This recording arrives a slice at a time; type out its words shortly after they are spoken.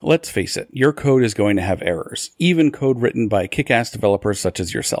Let's face it, your code is going to have errors, even code written by kick-ass developers such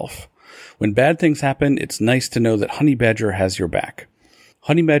as yourself. When bad things happen, it's nice to know that Honeybadger has your back.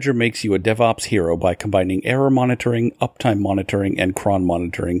 Honeybadger makes you a DevOps hero by combining error monitoring, uptime monitoring, and cron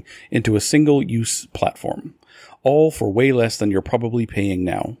monitoring into a single-use platform, all for way less than you're probably paying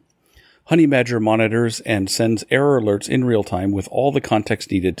now. Honeybadger monitors and sends error alerts in real time with all the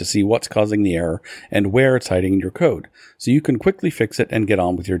context needed to see what's causing the error and where it's hiding in your code, so you can quickly fix it and get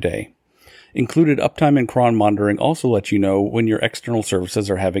on with your day. Included uptime and cron monitoring also lets you know when your external services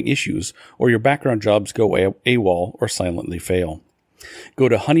are having issues or your background jobs go AWOL or silently fail. Go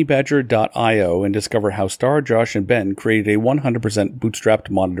to honeybadger.io and discover how Star, Josh, and Ben created a 100% bootstrapped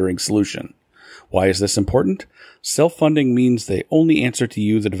monitoring solution. Why is this important? Self-funding means they only answer to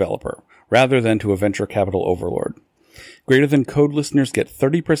you, the developer, rather than to a venture capital overlord. Greater Than Code listeners get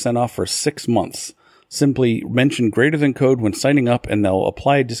 30% off for 6 months. Simply mention Greater Than Code when signing up and they'll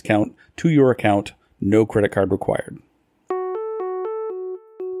apply a discount to your account. No credit card required.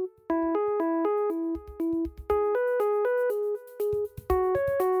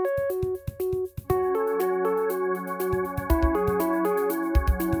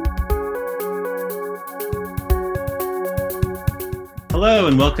 Hello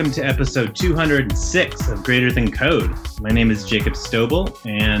and welcome to episode 206 of Greater Than Code. My name is Jacob Stobel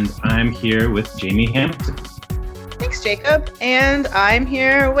and I'm here with Jamie Hampton. Thanks, Jacob. And I'm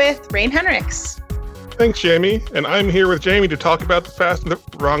here with Rain Henricks. Thanks, Jamie. And I'm here with Jamie to talk about the Fast and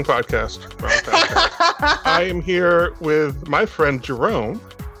the Wrong podcast. I am here with my friend Jerome.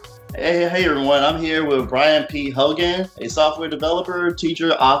 Hey everyone, I'm here with Brian P. Hogan, a software developer,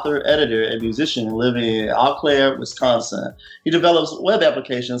 teacher, author, editor, and musician living in Eau Claire, Wisconsin. He develops web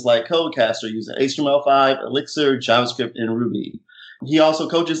applications like Codecaster using HTML5, Elixir, JavaScript, and Ruby. He also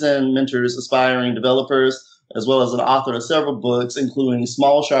coaches and mentors aspiring developers, as well as an author of several books, including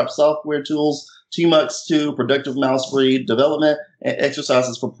Small Sharp Software Tools, Tmux 2, Productive Mouse-Free Development, and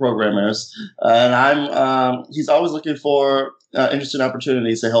Exercises for Programmers. And he's always looking for interesting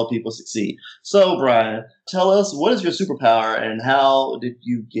opportunities to help people succeed. So, Brian, tell us, what is your superpower and how did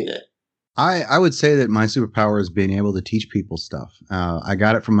you get it? I would say that my superpower is being able to teach people stuff. I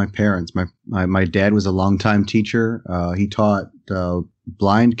got it from my parents. My dad was a longtime teacher. He taught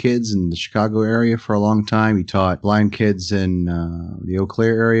blind kids in the Chicago area for a long time. He taught blind kids in the Eau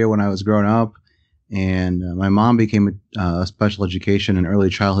Claire area when I was growing up. And my mom became a special education and early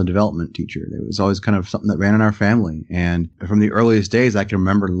childhood development teacher. It was always kind of something that ran in our family. And from the earliest days, I can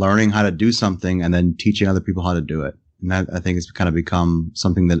remember learning how to do something and then teaching other people how to do it. And that, I think, has kind of become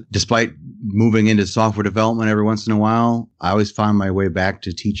something that, despite moving into software development every once in a while, I always found my way back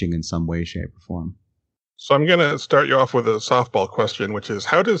to teaching in some way, shape, or form. So I'm going to start you off with a softball question, which is,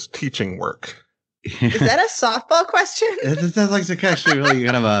 how does teaching work? Is that a softball question? It sounds like it's actually really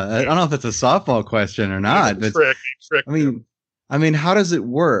kind of I don't know if it's a softball question or not. But Trick. I mean, how does it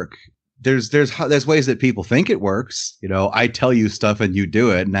work? There's ways that people think it works. You know, I tell you stuff and you do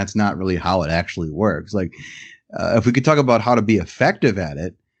it, and that's not really how it actually works. Like, if we could talk about how to be effective at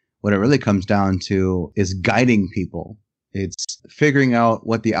it, what it really comes down to is guiding people. It's figuring out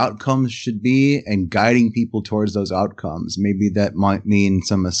what the outcomes should be and guiding people towards those outcomes. Maybe that might mean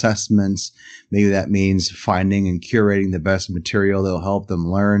some assessments. Maybe that means finding and curating the best material that'll help them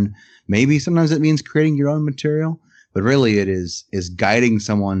learn. Maybe sometimes it means creating your own material. But really it is guiding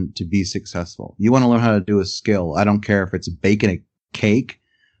someone to be successful. You want to learn how to do a skill. I don't care if it's baking a cake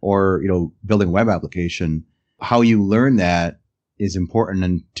or, you know, building a web application. How you learn that is important.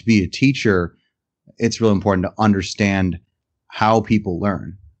 And to be a teacher, it's really important to understand how people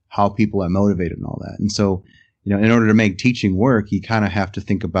learn, how people are motivated and all that. And so, you know, in order to make teaching work, you kind of have to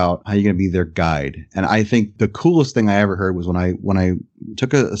think about how you're going to be their guide. And I think the coolest thing I ever heard was when I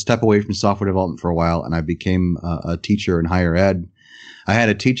took a step away from software development for a while and I became a teacher in higher ed. I had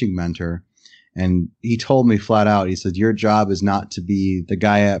a teaching mentor and he told me flat out, he said, your job is not to be the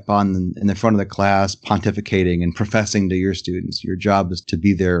guy up in the front of the class pontificating and professing to your students. Your job is to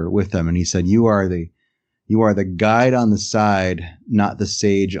be there with them. And he said, you are the guide on the side, not the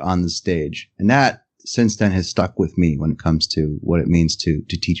sage on the stage. And that since then has stuck with me when it comes to what it means to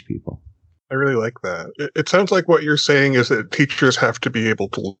teach people. I really like that. It sounds like what you're saying is that teachers have to be able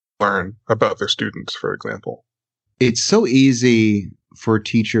to learn about their students, for example. It's so easy for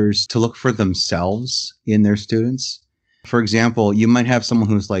teachers to look for themselves in their students. For example, you might have someone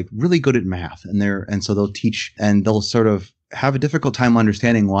who's like really good at math and so they'll teach and they'll sort of have a difficult time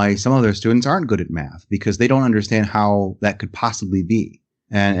understanding why some of their students aren't good at math because they don't understand how that could possibly be.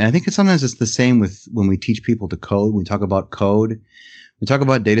 And I think sometimes it's the same with when we teach people to code. When we talk about code, we talk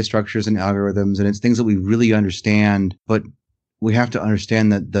about data structures and algorithms, and it's things that we really understand, but we have to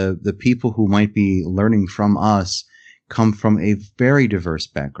understand that the people who might be learning from us come from a very diverse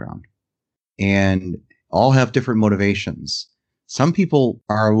background and all have different motivations. Some people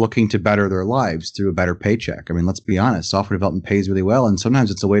are looking to better their lives through a better paycheck. I mean, let's be honest, software development pays really well, and sometimes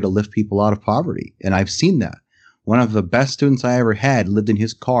it's a way to lift people out of poverty. And I've seen that. One of the best students I ever had lived in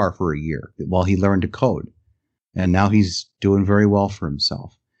his car for a year while he learned to code. And now he's doing very well for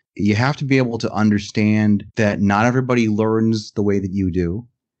himself. You have to be able to understand that not everybody learns the way that you do,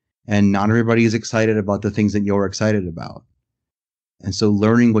 and not everybody is excited about the things that you're excited about. And so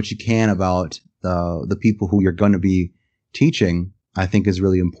learning what you can about the people who you're going to be teaching, I think, is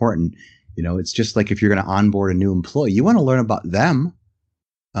really important. You know, it's just like if you're going to onboard a new employee, you want to learn about them,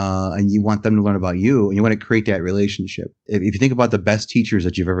 and you want them to learn about you, and you want to create that relationship. If you think about the best teachers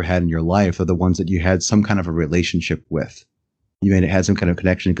that you've ever had in your life, are the ones that you had some kind of a relationship with. You may have had some kind of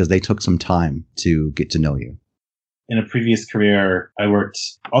connection because they took some time to get to know you. In a previous career, I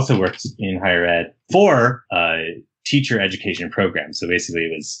also worked in higher ed for teacher education program. So basically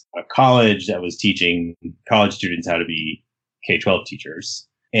it was a college that was teaching college students how to be K-12 teachers.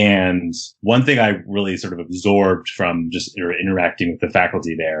 And one thing I really sort of absorbed from just interacting with the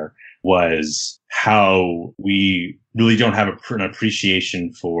faculty there was how we really don't have an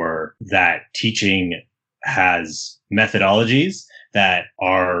appreciation for that teaching has methodologies that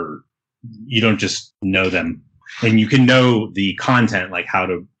are, you don't just know them, and you can know the content, like how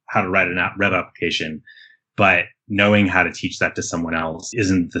to write a web application, but knowing how to teach that to someone else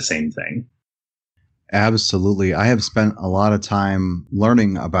isn't the same thing. Absolutely. I have spent a lot of time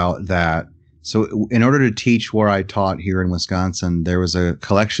learning about that. So in order to teach where I taught here in Wisconsin, there was a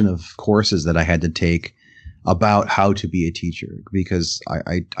collection of courses that I had to take about how to be a teacher, because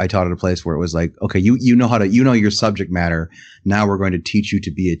I taught at a place where it was like, okay, you know your subject matter. Now we're going to teach you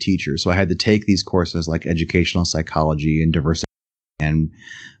to be a teacher. So I had to take these courses like educational psychology and diversity. And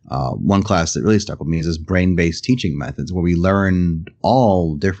one class that really stuck with me is this brain-based teaching methods, where we learn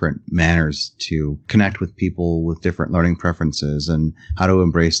all different manners to connect with people with different learning preferences and how to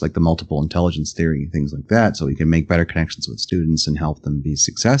embrace like the multiple intelligence theory, things like that, so we can make better connections with students and help them be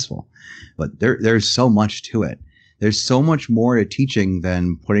successful. But there's so much to it. There's so much more to teaching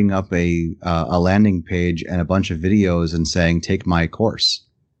than putting up a landing page and a bunch of videos and saying, take my course.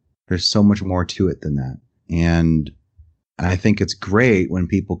 There's so much more to it than that. And I think it's great when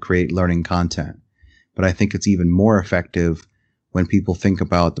people create learning content, but I think it's even more effective when people think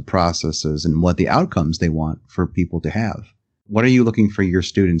about the processes and what the outcomes they want for people to have. What are you looking for your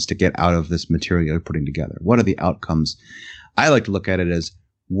students to get out of this material you're putting together? What are the outcomes? I like to look at it as,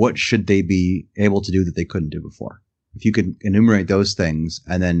 what should they be able to do that they couldn't do before? If you could enumerate those things,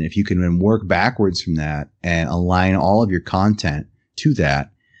 and then if you can then work backwards from that and align all of your content to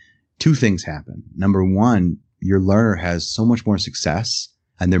that, two things happen. Number one, your learner has so much more success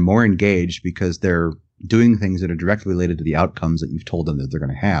and they're more engaged because they're doing things that are directly related to the outcomes that you've told them that they're going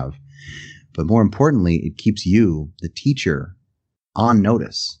to have. But more importantly, it keeps you, the teacher, on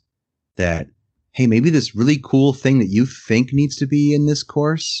notice that, hey, maybe this really cool thing that you think needs to be in this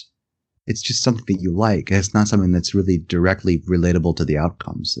course, it's just something that you like. It's not something that's really directly relatable to the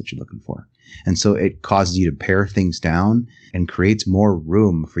outcomes that you're looking for. And so it causes you to pare things down and creates more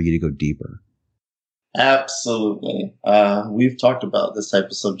room for you to go deeper. Absolutely. We've talked about this type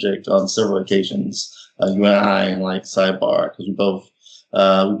of subject on several occasions. You and I, in like sidebar, because we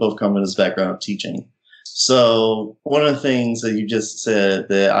both come from this background of teaching. So one of the things that you just said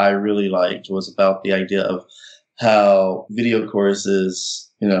that I really liked was about the idea of how video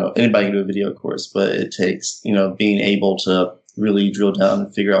courses, anybody can do a video course, but it takes, being able to really drill down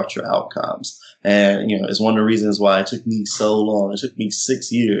and figure out your outcomes. And, it's one of the reasons why it took me so long. It took me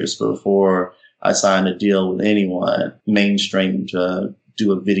 6 years before I signed a deal with anyone mainstream to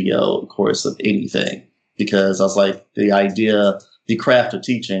do a video course of anything, because I was like, the craft of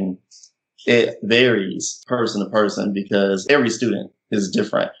teaching, it varies person to person because every student is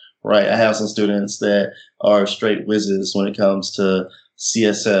different, right? I have some students that are straight whizzes when it comes to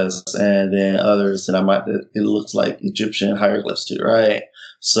CSS, and then others that it looks like Egyptian hieroglyphs to, right?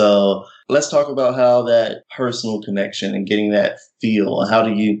 So let's talk about how that personal connection and getting that feel, how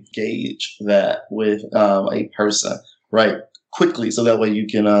do you gauge that with a person, right? Quickly, so that way you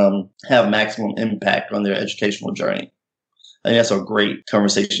can have maximum impact on their educational journey. I think that's a great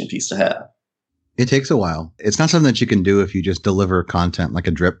conversation piece to have. It takes a while. It's not something that you can do if you just deliver content like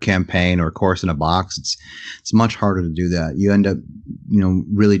a drip campaign or a course in a box. It's much harder to do that. You end up,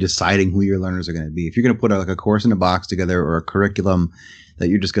 really deciding who your learners are going to be. If you're going to put a course in a box together or a curriculum that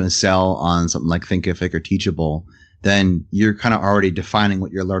you're just going to sell on something like Thinkific or Teachable, then you're kind of already defining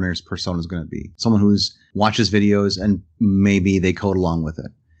what your learner's persona is going to be. Someone who's watches videos, and maybe they code along with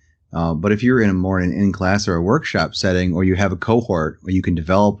it. But if you're in an in-class or a workshop setting, or you have a cohort where you can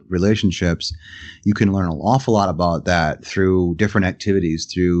develop relationships, you can learn an awful lot about that through different activities.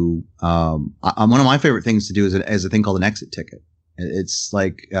 Through one of my favorite things to do is a thing called an exit ticket. It's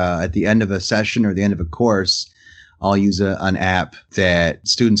like at the end of a session or the end of a course, I'll use an app that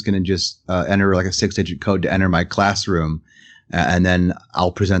students can just enter like a 6-digit code to enter my classroom. And then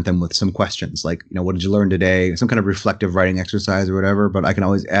I'll present them with some questions like, what did you learn today? Some kind of reflective writing exercise or whatever. But I can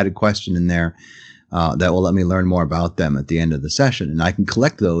always add a question in there that will let me learn more about them at the end of the session. And I can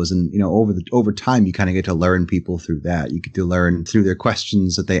collect those. And, over time, you kind of get to learn people through that. You get to learn through their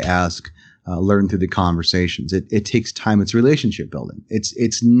questions that they ask, learn through the conversations. It takes time. It's relationship building.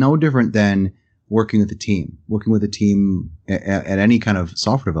 It's no different than working with a team at any kind of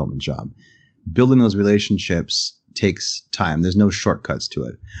software development job. Building those relationships takes time. There's no shortcuts to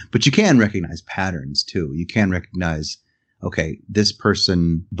it, but you can recognize patterns too. You can recognize, okay, this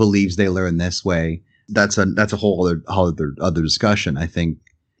person believes they learn this way. That's a whole other discussion. I think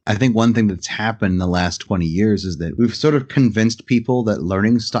one thing that's happened in the last 20 years is that we've sort of convinced people that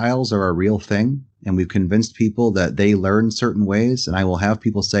learning styles are a real thing. And we've convinced people that they learn certain ways. And I will have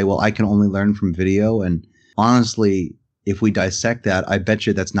people say, well, I can only learn from video. And honestly, if we dissect that, I bet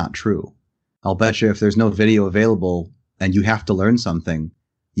you that's not true. I'll bet you if there's no video available and you have to learn something,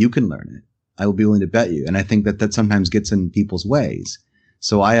 you can learn it. I will be willing to bet you. And I think that sometimes gets in people's ways.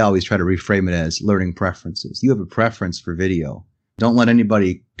 So I always try to reframe it as learning preferences. You have a preference for video. Don't let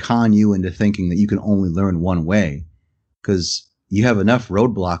anybody con you into thinking that you can only learn one way, because you have enough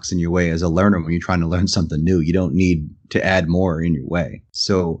roadblocks in your way as a learner when you're trying to learn something new. You don't need to add more in your way.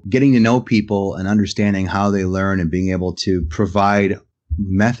 So getting to know people and understanding how they learn and being able to provide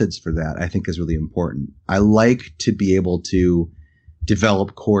methods for that, I think, is really important. I like to be able to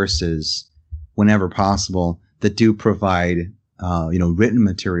develop courses whenever possible that do provide, written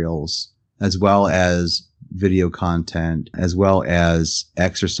materials as well as video content, as well as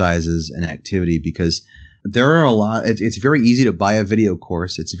exercises and activity, because there are a lot. It's very easy to buy a video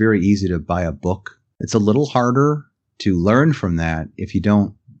course. It's very easy to buy a book. It's a little harder to learn from that if you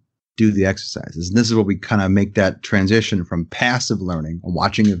don't do the exercises. And this is where we kind of make that transition from passive learning,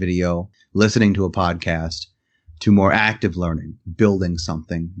 watching a video, listening to a podcast, to more active learning, building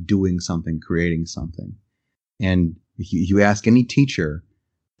something, doing something, creating something. And if you ask any teacher,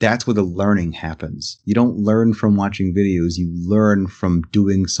 that's where the learning happens. You don't learn from watching videos. You learn from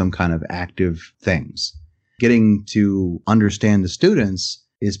doing some kind of active things. Getting to understand the students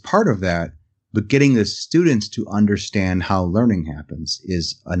is part of that, but getting the students to understand how learning happens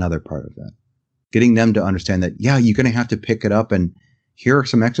is another part of that. Getting them to understand that, yeah, you're going to have to pick it up, and here are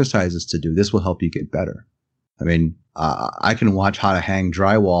some exercises to do. This will help you get better. I mean, I can watch how to hang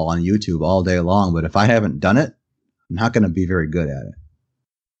drywall on YouTube all day long, but if I haven't done it, I'm not going to be very good at it.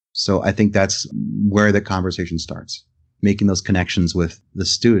 So I think that's where the conversation starts, making those connections with the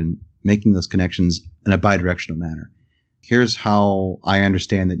student, making those connections in a bidirectional manner. Here's how I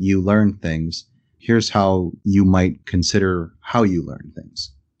understand that you learn things. Here's how you might consider how you learn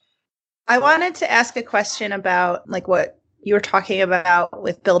things. I wanted to ask a question about like what you were talking about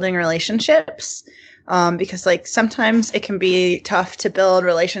with building relationships. Because like sometimes it can be tough to build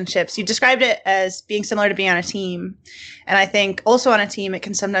relationships. You described it as being similar to being on a team. And I think also on a team, it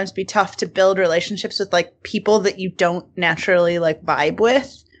can sometimes be tough to build relationships with like people that you don't naturally like vibe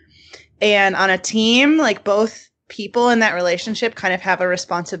with. And on a team, like both people in that relationship kind of have a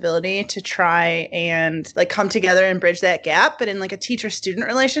responsibility to try and like come together and bridge that gap. But in like a teacher-student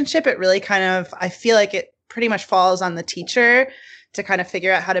relationship, it really kind of, I feel like it pretty much falls on the teacher to kind of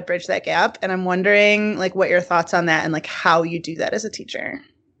figure out how to bridge that gap. And I'm wondering like what your thoughts on that and like how you do that as a teacher.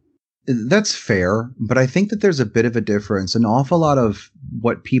 That's fair, but I think that there's a bit of a difference. An awful lot of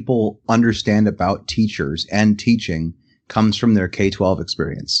what people understand about teachers and teaching comes from their K-12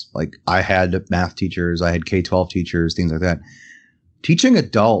 experience. Like I had math teachers, I had K-12 teachers, things like that. Teaching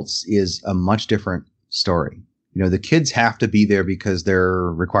adults is a much different story. You know, the kids have to be there because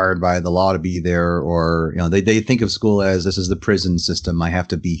they're required by the law to be there, or, you know, they think of school as this is the prison system. I have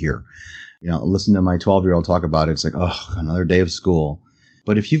to be here. You know, listen to my 12-year-old talk about it. It's like, oh, another day of school.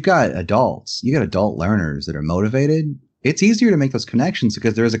 But if you've got adults, you got adult learners that are motivated, it's easier to make those connections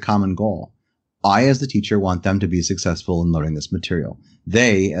because there is a common goal. I, as the teacher, want them to be successful in learning this material.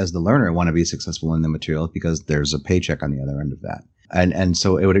 They, as the learner, want to be successful in the material because there's a paycheck on the other end of that. And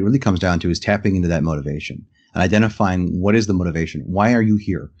so what it really comes down to is tapping into that motivation and identifying what is the motivation. Why are you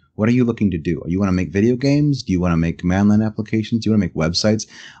here? What are you looking to do? You want to make video games? Do you want to make command line applications? Do you want to make websites?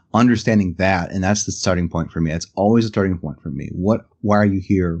 Understanding that, and that's the starting point for me. That's always a starting point for me. Why are you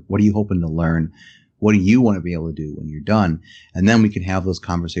here? What are you hoping to learn? What do you want to be able to do when you're done? And then we can have those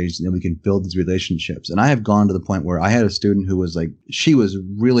conversations and then we can build these relationships. And I have gone to the point where I had a student who was like, she was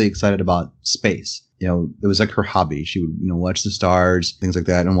really excited about space. You know, it was like her hobby. She would, watch the stars, things like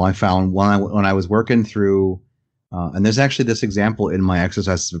that. And what I found when I was working through, and there's actually this example in my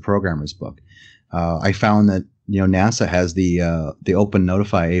Exercises for Programmers book. I found that, NASA has the Open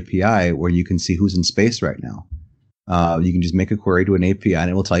Notify API where you can see who's in space right now. You can just make a query to an API and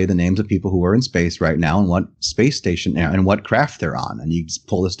it will tell you the names of people who are in space right now and what space station and what craft they're on. And you just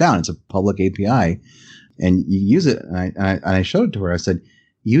pull this down. It's a public API and you use it. And I showed it to her. I said,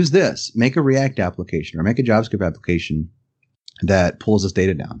 use this, make a React application or make a JavaScript application that pulls this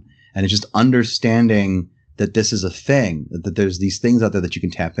data down. And it's just understanding that this is a thing, that there's these things out there that you can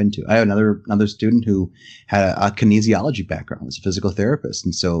tap into. I have another student who had a kinesiology background, was a physical therapist.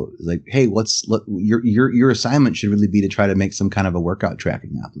 And so like, hey, your assignment should really be to try to make some kind of a workout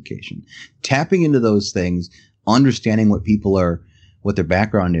tracking application. Tapping into those things, understanding what people are, what their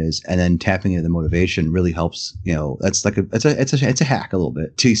background is, and then tapping into the motivation really helps. That's like it's a hack a little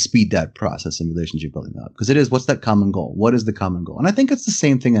bit to speed that process and relationship building up. Because it is, what's that common goal? What is the common goal? And I think it's the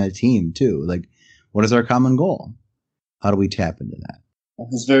same thing in a team too. Like, what is our common goal? How do we tap into that?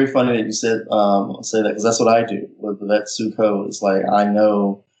 It's very funny that you say that, because that's what I do with the Vet Sue Code. It's like, I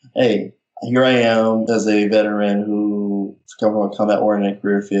know, hey, here I am as a veteran who come from a combat-oriented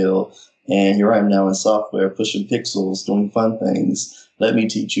career field, and here I am now in software, pushing pixels, doing fun things. Let me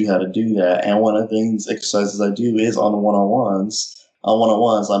teach you how to do that. And one of the things, exercises I do is on the one-on-ones. On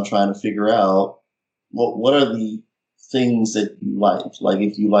one-on-ones, I'm trying to figure out what are the things that you like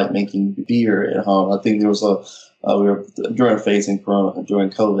if you like making beer at home. I think there was we were during a phase during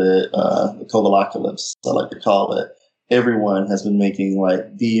COVID, the COVIDocalypse, I like to call it. Everyone has been making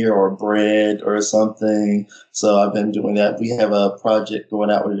like beer or bread or something. So I've been doing that. We have a project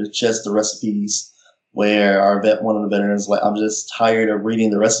going out with the chest of recipes where one of the veterans, like, I'm just tired of reading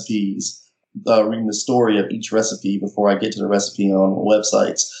the recipes, reading the story of each recipe before I get to the recipe on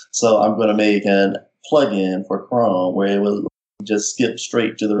websites. So I'm going to make an plugin for Chrome where it will just skip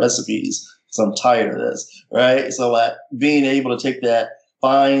straight to the recipes. So I'm tired of this, right? So like being able to take that,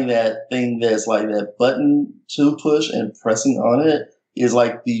 find that thing that's like that button to push and pressing on it is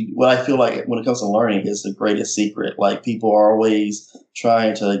like what I feel like when it comes to learning is the greatest secret. Like people are always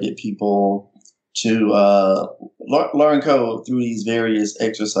trying to get people to learn code through these various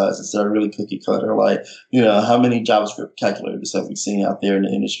exercises that are really cookie cutter. Like, how many JavaScript calculators have we seen out there in the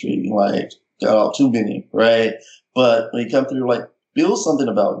industry? Like, too many, right? But when you come through, like, build something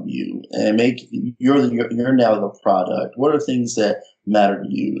about you and make you're now the product. What are things that matter to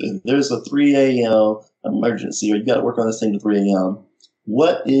you? If there's a 3 a.m. emergency or you got to work on this thing at 3 a.m.,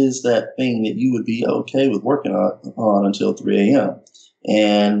 what is that thing that you would be okay with working on until 3 a.m.?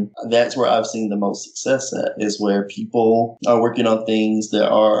 And that's where I've seen the most success at, is where people are working on things that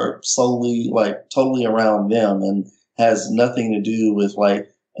are solely, like, totally around them and has nothing to do with, like,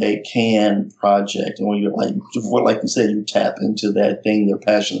 a canned project. And when you're like you said, you tap into that thing they're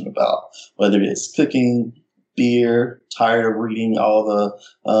passionate about, whether it's cooking, beer, tired of reading all the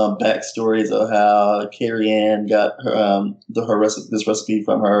backstories of how Carrie Ann got this recipe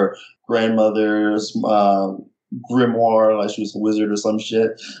from her grandmother's grimoire, like she was a wizard or some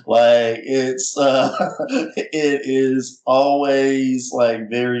shit. Like it's it is always like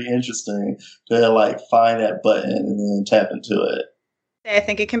very interesting to like find that button and then tap into it. I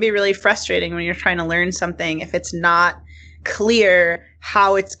think it can be really frustrating when you're trying to learn something if it's not clear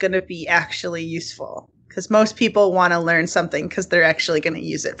how it's going to be actually useful. Because most people want to learn something because they're actually going to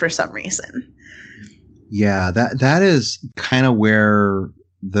use it for some reason. Yeah, that is kind of where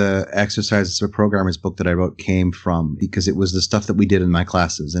the Exercises for Programmers book that I wrote came from, because it was the stuff that we did in my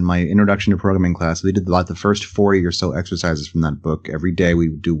classes. In my Introduction to Programming class, we did about the first 40 or so exercises from that book. Every day we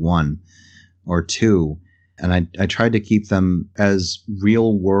would do one or two. And I tried to keep them as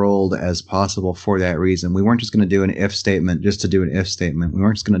real world as possible for that reason. We weren't just going to do an if statement just to do an if statement. We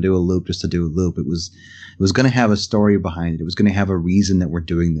weren't just going to do a loop just to do a loop. It was going to have a story behind it. It was going to have a reason that we're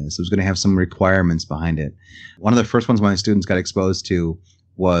doing this. It was going to have some requirements behind it. One of the first ones my students got exposed to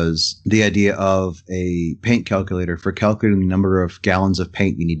was the idea of a paint calculator for calculating the number of gallons of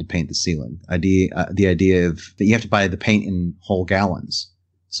paint you need to paint the ceiling. The idea of that you have to buy the paint in whole gallons.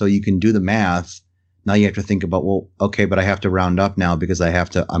 So you can do the math. Now you have to think about, well, okay, but I have to round up now because I'm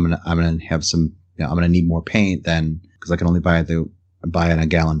going to have some, I'm going to need more paint then because I can only buy it on a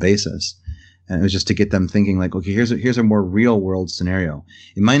gallon basis. And it was just to get them thinking like, okay, here's a more real world scenario.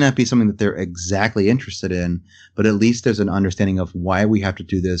 It might not be something that they're exactly interested in, but at least there's an understanding of why we have to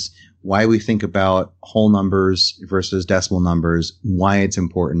do this, why we think about whole numbers versus decimal numbers, why it's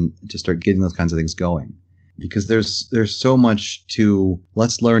important to start getting those kinds of things going. Because there's so much to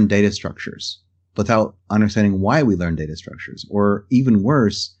let's learn data structures without understanding why we learn data structures. Or even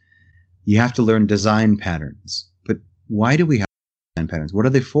worse, you have to learn design patterns. But why do we have design patterns? What are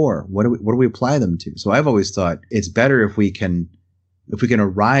they for? What do we apply them to? So I've always thought it's better if we can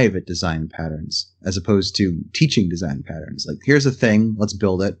arrive at design patterns as opposed to teaching design patterns. Like, here's a thing, let's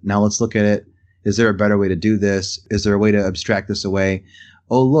build it. Now let's look at it. Is there a better way to do this? Is there a way to abstract this away?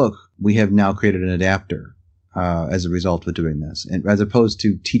 Oh, look, we have now created an adapter as a result of doing this. And as opposed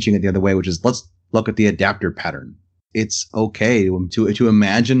to teaching it the other way, which is let's look at the adapter pattern. It's okay to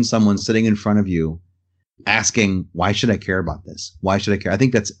imagine someone sitting in front of you asking, why should I care about this? Why should I care? I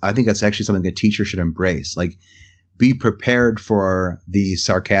think that's actually something a teacher should embrace. Like, be prepared for the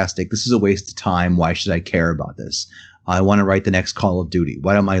sarcastic, this is a waste of time. Why should I care about this? I want to write the next Call of Duty.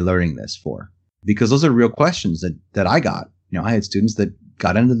 What am I learning this for? Because those are real questions that I got. I had students that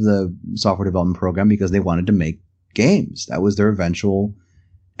got into the software development program because they wanted to make games. That was their eventual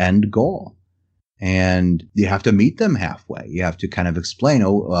end goal. And you have to meet them halfway. You have to kind of explain,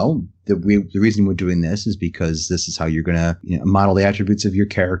 oh, well, the reason we're doing this is because this is how you're going to model the attributes of your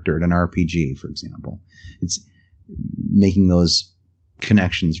character in an RPG, for example. It's making those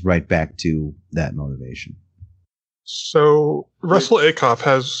connections right back to that motivation. So Russell Ackoff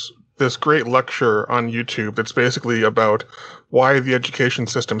has this great lecture on YouTube that's basically about why the education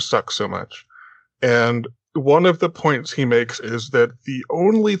system sucks so much. And one of the points he makes is that the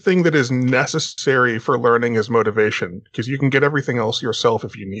only thing that is necessary for learning is motivation, because you can get everything else yourself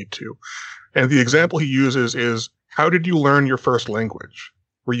if you need to. And the example he uses is, how did you learn your first language?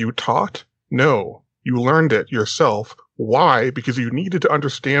 Were you taught? No. You learned it yourself. Why? Because you needed to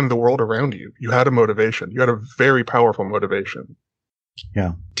understand the world around you. You had a motivation. You had a very powerful motivation.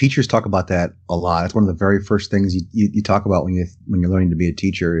 Yeah. Teachers talk about that a lot. It's one of the very first things you talk about when you're learning to be a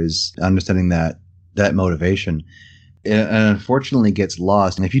teacher is understanding that motivation. And unfortunately gets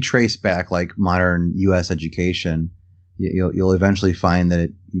lost. And if you trace back like modern U.S. education, you'll eventually find that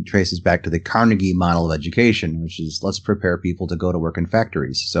it traces back to the Carnegie model of education, which is let's prepare people to go to work in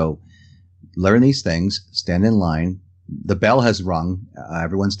factories. So learn these things, stand in line. The bell has rung.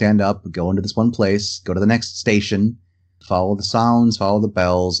 Everyone stand up, go into this one place, go to the next station, follow the sounds, follow the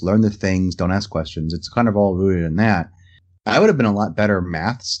bells, learn the things, don't ask questions. It's kind of all rooted in that. I would have been a lot better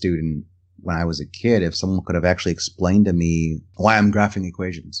math student when I was a kid if someone could have actually explained to me why I'm graphing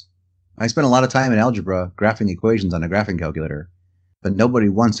equations. I spent a lot of time in algebra graphing equations on a graphing calculator, but nobody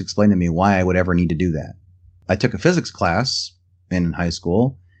once explained to me why I would ever need to do that. I took a physics class in high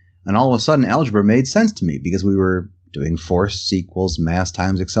school, and all of a sudden algebra made sense to me because we were doing force equals mass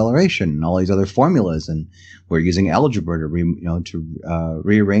times acceleration and all these other formulas, and we're using algebra to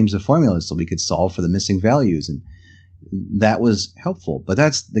rearrange the formulas so we could solve for the missing values, and that was helpful. But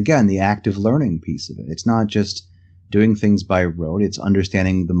that's, again, the active learning piece of it. It's not just doing things by rote. It's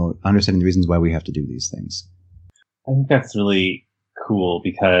understanding the reasons why we have to do these things. I think that's really cool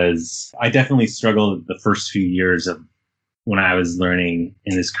because I definitely struggled the first few years of when I was learning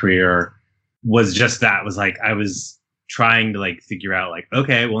in this career. Was just that, was like I was trying to like figure out like,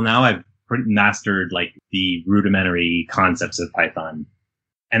 okay, well now I've mastered like the rudimentary concepts of Python.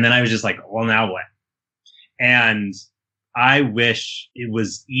 And then I was just like, well, now what? And I wish it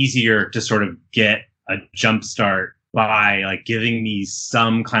was easier to sort of get a jump start by like giving me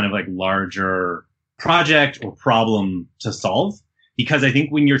some kind of like larger project or problem to solve. Because I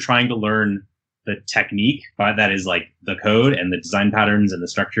think when you're trying to learn the technique, that is like the code and the design patterns and the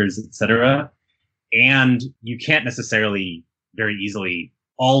structures, etc., and you can't necessarily very easily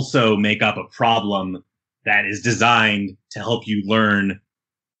also make up a problem that is designed to help you learn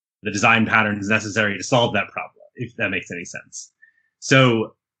the design patterns necessary to solve that problem, if that makes any sense.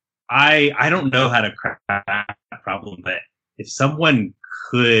 So I don't know how to crack that problem, but if someone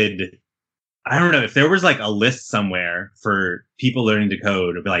could, I don't know, if there was like a list somewhere for people learning to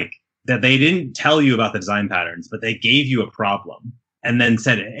code, of like that they didn't tell you about the design patterns, but they gave you a problem and then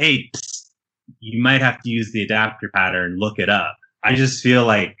said, hey, you might have to use the adapter pattern, look it up. I just feel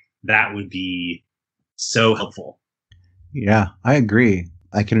like that would be so helpful. Yeah, I agree.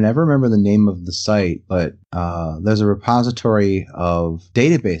 I can never remember the name of the site, but there's a repository of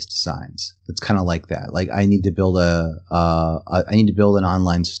database designs that's kind of like that. Like I need to build an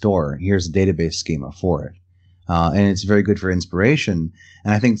online store. Here's a database schema for it. And it's very good for inspiration.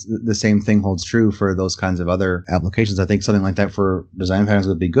 And I think the same thing holds true for those kinds of other applications. I think something like that for design patterns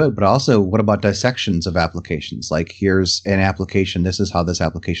would be good. But also, what about dissections of applications? Like, here's an application. This is how this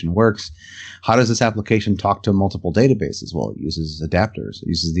application works. How does this application talk to multiple databases? Well, it uses adapters. It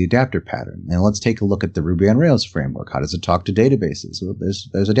uses the adapter pattern. And let's take a look at the Ruby on Rails framework. How does it talk to databases? Well, there's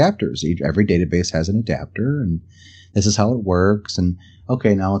adapters. Every database has an adapter, and this is how it works. And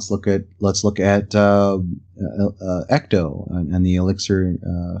okay, now let's look at Ecto and the Elixir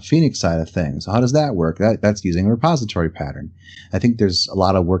Phoenix side of things. So how does that work? That's using a repository pattern. I think there's a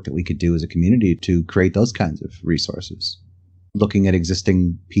lot of work that we could do as a community to create those kinds of resources. Looking at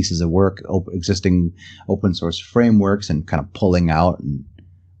existing pieces of work, existing open source frameworks, and kind of pulling out and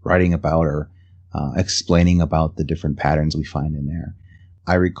writing about or explaining about the different patterns we find in there.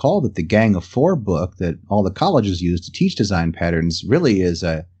 I recall that the Gang of Four book that all the colleges use to teach design patterns really is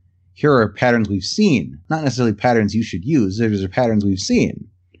here are patterns we've seen, not necessarily patterns you should use. These are patterns we've seen.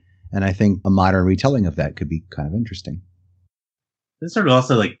 And I think a modern retelling of that could be kind of interesting. This sort of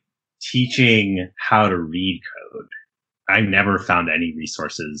also like teaching how to read code. I never found any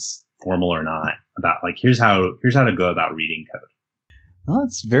resources, formal or not, about like, here's how to go about reading code. Well,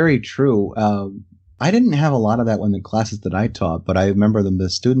 that's very true. I didn't have a lot of that in the classes that I taught, but I remember the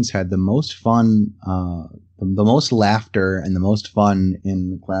students had the most fun, the most laughter and the most fun in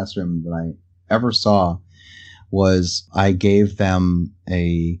the classroom that I ever saw was I gave them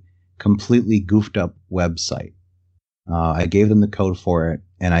a completely goofed up website. I gave them the code for it,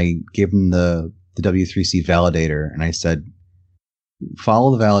 and I gave them the W3C validator, and I said,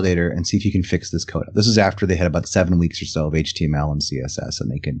 follow the validator and see if you can fix this code. This is after they had about 7 weeks or so of HTML and CSS,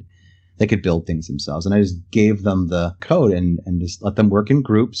 and they could build things themselves. And I just gave them the code and just let them work in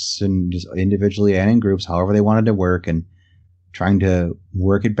groups and just individually and in groups, however they wanted to work, and trying to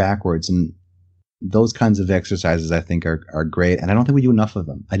work it backwards. And those kinds of exercises I think are great. And I don't think we do enough of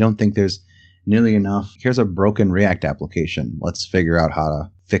them. I don't think there's nearly enough. Here's a broken React application. Let's figure out how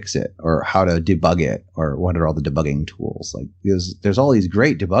to fix it or how to debug it, or what are all the debugging tools. Like there's all these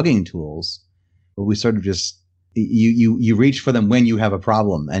great debugging tools, but we sort of just, you reach for them when you have a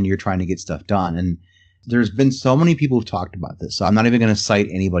problem and you're trying to get stuff done. And there's been so many people who've talked about this. So I'm not even going to cite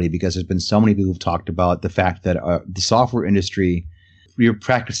anybody because there's been so many people who've talked about the fact that the software industry, you're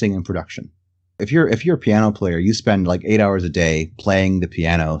practicing in production. If you're a piano player, you spend like 8 hours a day playing the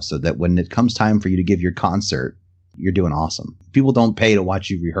piano so that when it comes time for you to give your concert, you're doing awesome. People don't pay to watch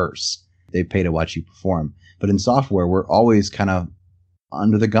you rehearse. They pay to watch you perform. But in software, we're always kind of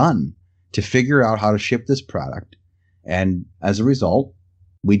under the gun to figure out how to ship this product. And as a result,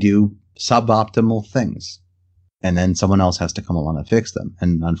 we do suboptimal things. And then someone else has to come along and fix them.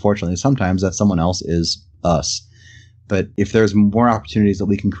 And unfortunately, sometimes that someone else is us. But if there's more opportunities that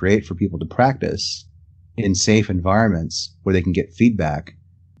we can create for people to practice in safe environments where they can get feedback,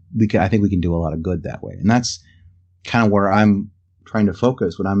 I think we can do a lot of good that way. And that's kind of where I'm trying to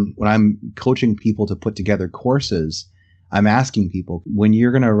focus when I'm coaching people to put together courses. I'm asking people, when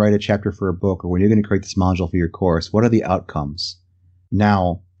you're going to write a chapter for a book or when you're going to create this module for your course, what are the outcomes?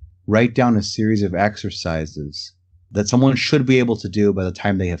 Now, write down a series of exercises that someone should be able to do by the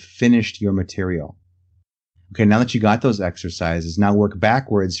time they have finished your material. Okay, now that you got those exercises, now work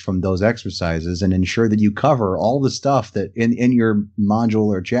backwards from those exercises and ensure that you cover all the stuff that in your module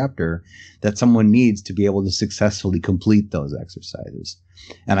or chapter that someone needs to be able to successfully complete those exercises.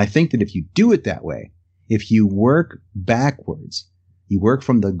 And I think that if you do it that way, if you work backwards, you work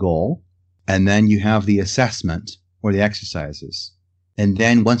from the goal, and then you have the assessment or the exercises. And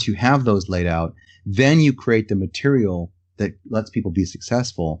then once you have those laid out, then you create the material that lets people be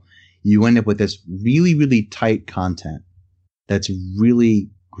successful. You end up with this really, really tight content that's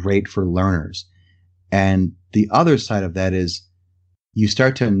really great for learners. And the other side of that is you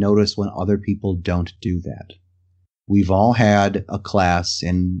start to notice when other people don't do that. We've all had a class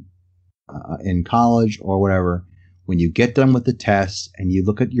in college or whatever, when you get done with the test and you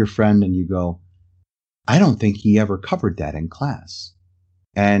look at your friend and you go, I don't think he ever covered that in class.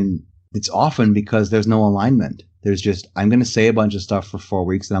 And it's often because there's no alignment. There's just, I'm going to say a bunch of stuff for 4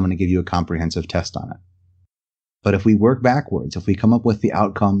 weeks and I'm going to give you a comprehensive test on it. But if we work backwards, if we come up with the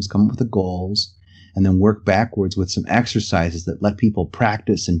outcomes, come up with the goals, and then work backwards with some exercises that let people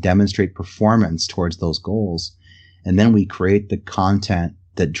practice and demonstrate performance towards those goals, and then we create the content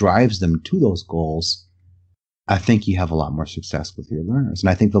that drives them to those goals, I think you have a lot more success with your learners. And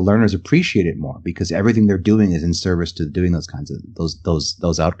I think the learners appreciate it more because everything they're doing is in service to doing those kinds of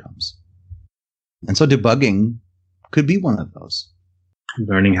those outcomes. And so debugging could be one of those.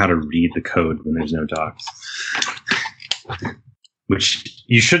 Learning how to read the code when there's no docs. Which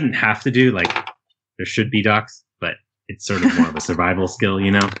you shouldn't have to do. Like, there should be docs. it's sort of more of a survival skill,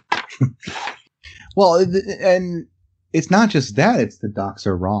 you know? Well, and it's not just that, it's the docs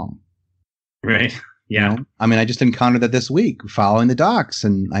are wrong. Right. Yeah. You know? I mean, I just encountered that this week following the docs,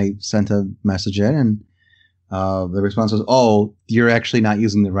 and I sent a message in, and the response was, "Oh, you're actually not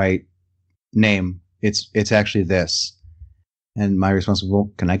using the right name. It's actually this." And my response was,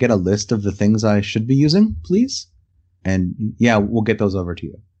 "Well, can I get a list of the things I should be using, please?" And yeah, we'll get those over to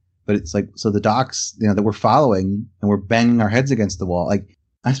you. But it's like, so the docs, you know, that we're following and we're banging our heads against the wall. Like,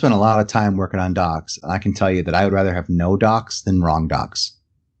 I spent a lot of time working on docs. I can tell you that I would rather have no docs than wrong docs.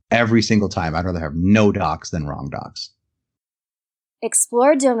 Every single time, I'd rather have no docs than wrong docs.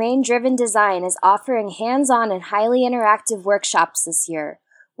 Explore Domain-Driven Design is offering hands-on and highly interactive workshops this year.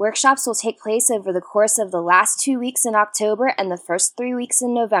 Workshops will take place over the course of the last 2 weeks in October and the first 3 weeks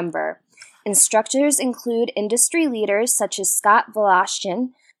in November. Instructors include industry leaders such as Scott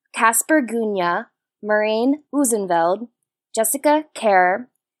Voloshin, Casper Gunya, Maureen Uzenveld, Jessica Kerr,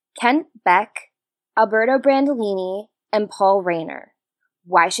 Kent Beck, Alberto Brandolini, and Paul Rayner.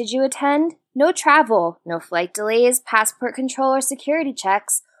 Why should you attend? No travel, no flight delays, passport control, or security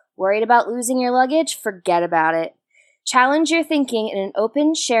checks. Worried about losing your luggage? Forget about it. Challenge your thinking in an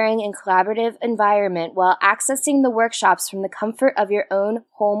open, sharing, and collaborative environment while accessing the workshops from the comfort of your own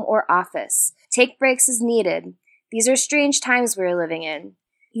home or office. Take breaks as needed. These are strange times we're living in.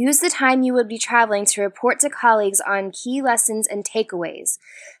 Use the time you would be traveling to report to colleagues on key lessons and takeaways.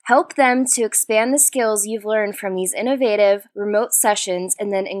 Help them to expand the skills you've learned from these innovative, remote sessions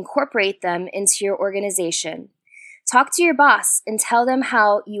and then incorporate them into your organization. Talk to your boss and tell them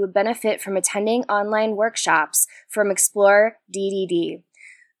how you would benefit from attending online workshops from Explore DDD.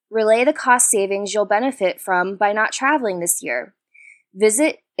 Relay the cost savings you'll benefit from by not traveling this year.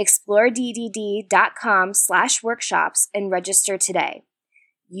 Visit exploreddd.com/workshops and register today.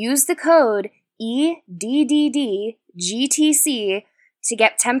 Use the code EDDDGTC to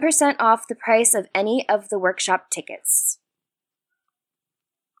get 10% off the price of any of the workshop tickets.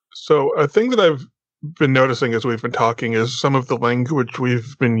 So a thing that I've been noticing as we've been talking is some of the language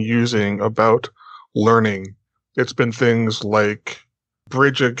we've been using about learning. It's been things like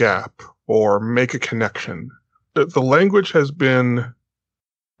bridge a gap or make a connection. The language has been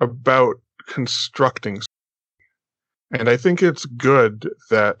about constructing. And I think it's good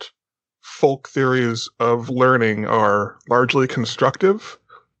that folk theories of learning are largely constructive,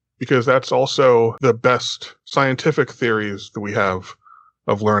 because that's also the best scientific theories that we have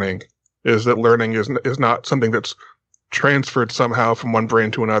of learning, is that learning is not something that's transferred somehow from one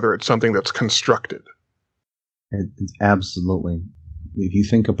brain to another. It's something that's constructed. It's absolutely. If you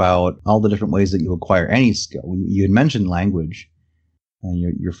think about all the different ways that you acquire any skill, you had mentioned language,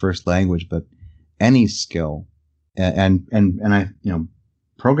 your first language, but any skill. And I,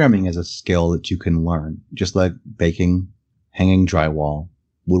 programming is a skill that you can learn, just like baking, hanging drywall,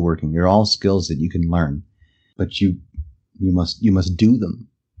 woodworking. They're all skills that you can learn, but you must do them.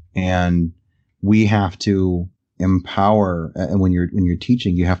 And we have to empower. And when you're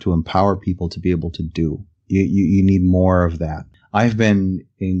teaching, you have to empower people to be able to do. You need more of that. I've been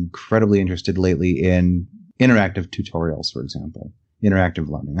incredibly interested lately in interactive tutorials, for example, interactive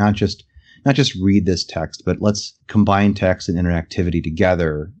learning, not just read this text, but let's combine text and interactivity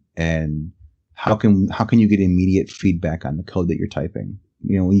together. And how can you get immediate feedback on the code that you're typing?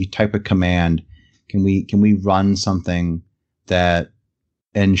 When you type a command, can we run something that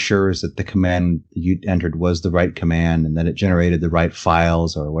ensures that the command you entered was the right command and that it generated the right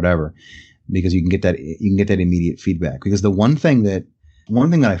files or whatever? Because you can get that immediate feedback. Because the one thing that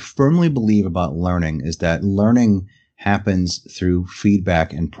I firmly believe about learning is that learning happens through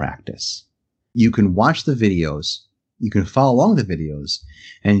feedback and practice. You can watch the videos, you can follow along the videos,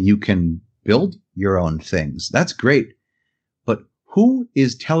 and you can build your own things. That's great. But who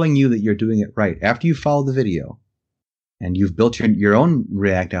is telling you that you're doing it right? After you follow the video and you've built your own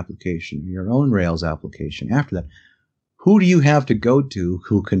React application, your own Rails application, after that, who do you have to go to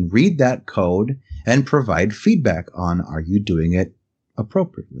who can read that code and provide feedback on, are you doing it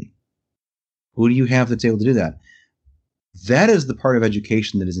appropriately? Who do you have that's able to do that? That is the part of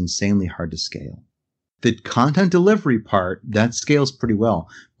education that is insanely hard to scale. The content delivery part, that scales pretty well,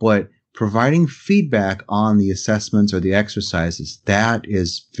 but providing feedback on the assessments or the exercises, that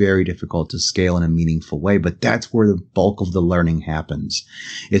is very difficult to scale in a meaningful way, but that's where the bulk of the learning happens.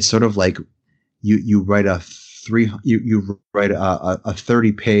 It's sort of like you write a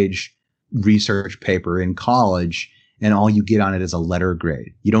 30-page research paper in college, and all you get on it is a letter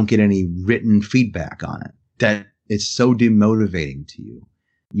grade. You don't get any written feedback on it. That it's so demotivating to you.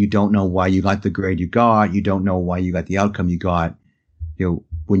 You don't know why you got the grade you got. You don't know why you got the outcome you got.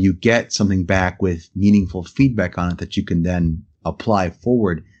 when you get something back with meaningful feedback on it that you can then apply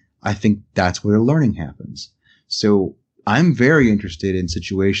forward, I think that's where learning happens. So I'm very interested in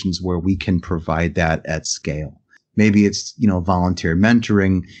situations where we can provide that at scale. Maybe it's, volunteer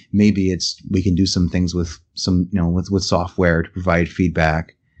mentoring. Maybe we can do some things with with software to provide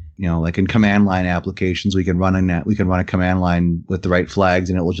feedback. Like in command line applications, we can run a command line with the right flags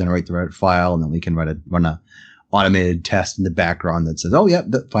and it will generate the right file. And then we can run a automated test in the background that says, oh, yeah,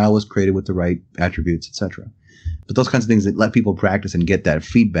 the file was created with the right attributes, etc. But those kinds of things that let people practice and get that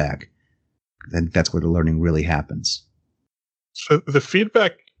feedback, then that's where the learning really happens. So the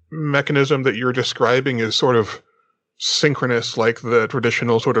feedback mechanism that you're describing is sort of synchronous, like the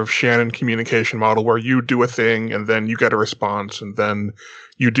traditional sort of Shannon communication model where you do a thing and then you get a response, and then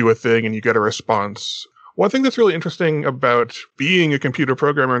you do a thing and you get a response. One thing that's really interesting about being a computer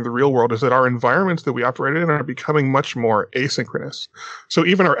programmer in the real world is that our environments that we operate in are becoming much more asynchronous. So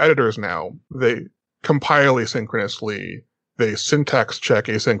even our editors now, they compile asynchronously, they syntax check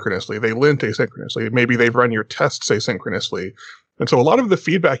asynchronously, they lint asynchronously, maybe they run your tests asynchronously. And so a lot of the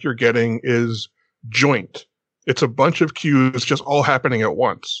feedback you're getting is joint. It's a bunch of cues just all happening at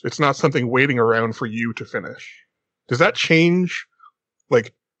once. It's not something waiting around for you to finish. Does that change?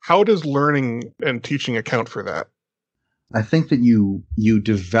 Like, how does learning and teaching account for that? I think that you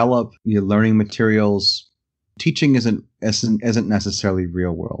develop your learning materials. Teaching isn't necessarily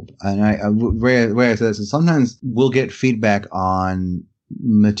real world. And where I say this is sometimes we'll get feedback on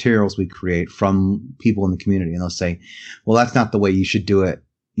materials we create from people in the community, and they'll say, well, that's not the way you should do it.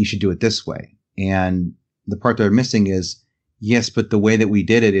 You should do it this way. And the part they're missing is, yes, but the way that we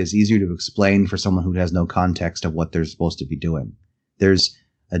did it is easier to explain for someone who has no context of what they're supposed to be doing. There's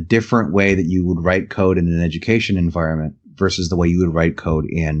a different way that you would write code in an education environment versus the way you would write code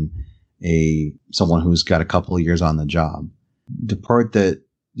in someone who's got a couple of years on the job. The part that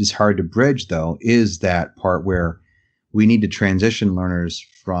is hard to bridge, though, is that part where we need to transition learners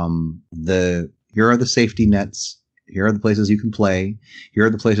from here are the safety nets, here are the places you can play, here are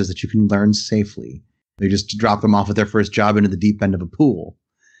the places that you can learn safely. They just drop them off at their first job into the deep end of a pool.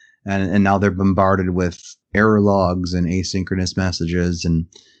 And now they're bombarded with error logs and asynchronous messages and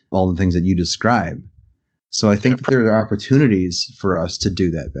all the things that you describe. So I think there are opportunities for us to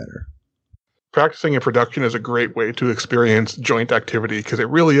do that better. Practicing in production is a great way to experience joint activity because it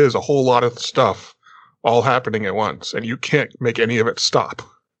really is a whole lot of stuff all happening at once, and you can't make any of it stop.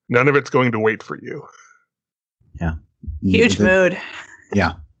 None of it's going to wait for you. Yeah. Huge mood.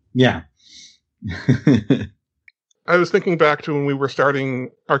 Yeah. Yeah. I was thinking back to when we were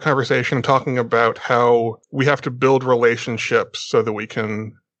starting our conversation and talking about how we have to build relationships so that we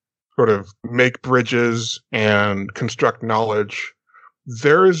can sort of make bridges and construct knowledge.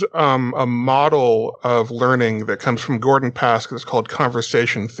 There's a model of learning that comes from Gordon Pask that's called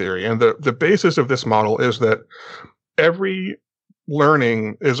conversation theory. And the basis of this model is that every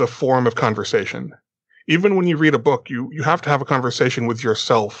learning is a form of conversation. Even when you read a book, you have to have a conversation with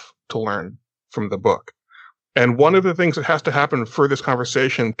yourself to learn from the book. And one of the things that has to happen for this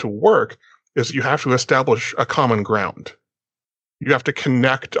conversation to work is you have to establish a common ground. You have to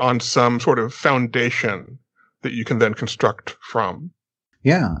connect on some sort of foundation that you can then construct from.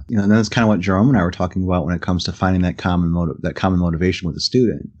 Yeah, and that's kind of what Jerome and I were talking about when it comes to finding that common motivation with a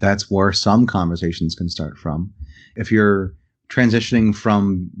student. That's where some conversations can start from. If you're transitioning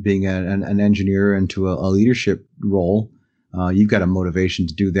from being an engineer into a leadership role, you've got a motivation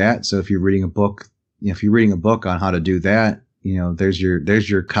to do that. So if you're reading a book, on how to do that, there's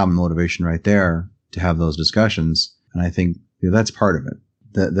your common motivation right there to have those discussions. And I think that's part of it.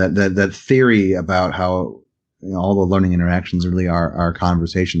 That theory about how all the learning interactions really are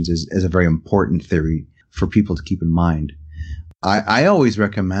conversations is a very important theory for people to keep in mind. I always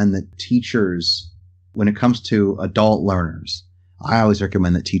recommend that teachers, when it comes to adult learners, I always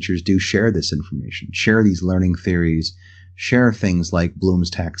recommend that teachers do share this information, share these learning theories, share things like Bloom's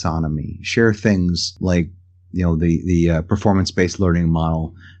taxonomy, share things like, the performance-based learning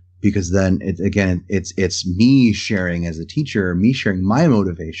model, because then it's me sharing as a teacher, me sharing my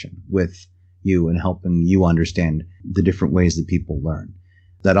motivation with you and helping you understand the different ways that people learn.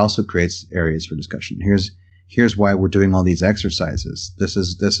 That also creates areas for discussion. Here's why we're doing all these exercises. This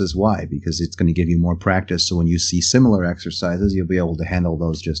is why, because it's going to give you more practice. So when you see similar exercises, you'll be able to handle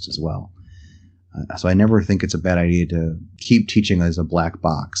those just as well. So I never think it's a bad idea to keep teaching as a black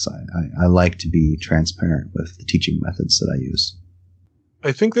box. I like to be transparent with the teaching methods that I use.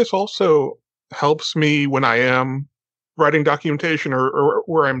 I think this also helps me when I am writing documentation or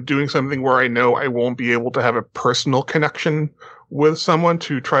where I'm doing something where I know I won't be able to have a personal connection with someone,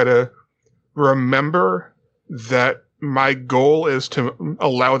 to try to remember that my goal is to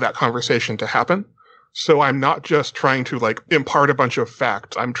allow that conversation to happen. So I'm not just trying to like impart a bunch of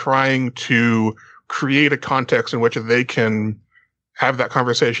facts. I'm trying to create a context in which they can have that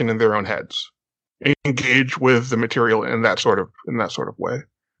conversation in their own heads, engage with the material in that sort of way.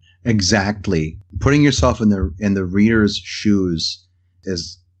 Exactly. Putting yourself in the reader's shoes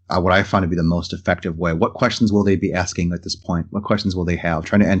is what I find to be the most effective way. What questions will they be asking at this point? What questions will they have?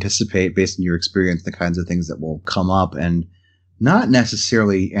 Trying to anticipate based on your experience the kinds of things that will come up, and not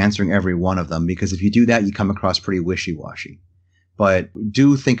necessarily answering every one of them, because if you do that, you come across pretty wishy-washy. But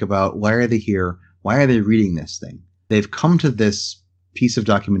do think about, why are they here? Why are they reading this thing? They've come to this piece of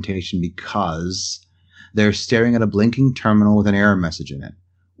documentation because they're staring at a blinking terminal with an error message in it,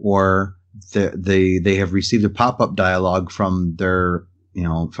 or they have received a pop-up dialog from their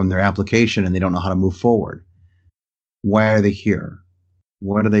application and they don't know how to move forward. Why are they here?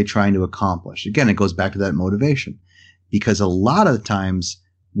 What are they trying to accomplish? Again, it goes back to that motivation, because a lot of the times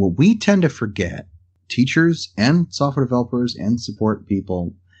what we tend to forget, teachers and software developers and support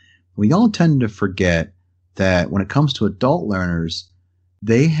people, we all tend to forget that when it comes to adult learners,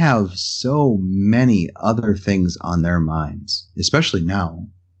 they have so many other things on their minds, especially now.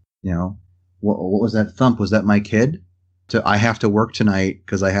 What was that thump? Was that my kid? I have to work tonight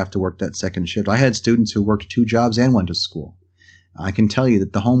because I have to work that second shift. I had students who worked 2 jobs and went to school. I can tell you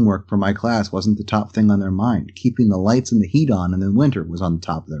that the homework for my class wasn't the top thing on their mind. Keeping the lights and the heat on in the winter was on the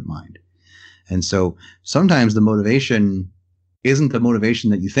top of their mind. And so sometimes the motivation isn't the motivation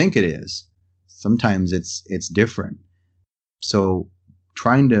that you think it is. Sometimes it's different. So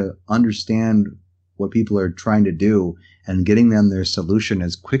trying to understand what people are trying to do and getting them their solution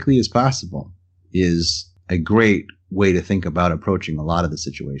as quickly as possible is a great way to think about approaching a lot of the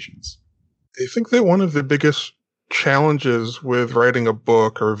situations. I think that one of the biggest challenges with writing a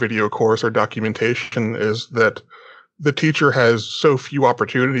book or a video course or documentation is that the teacher has so few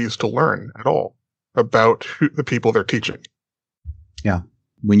opportunities to learn at all about the people they're teaching. Yeah.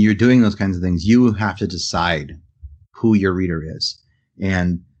 When you're doing those kinds of things, you have to decide who your reader is.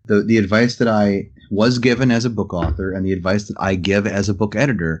 And the advice that I was given as a book author and the advice that I give as a book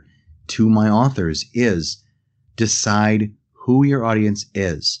editor to my authors is decide who your audience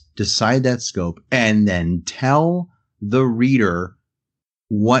is, decide that scope, and then tell the reader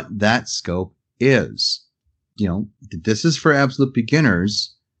what that scope is. This is for absolute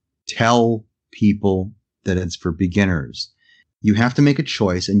beginners. Tell people that it's for beginners. You have to make a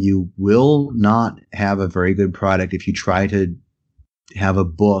choice, and you will not have a very good product if you try to have a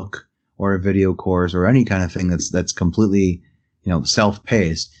book or a video course or any kind of thing that's completely,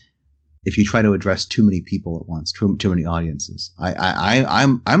 self-paced. If you try to address too many people at once, too many audiences.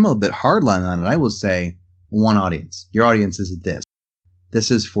 I'm a bit hardline on it. I will say one audience. Your audience is this. This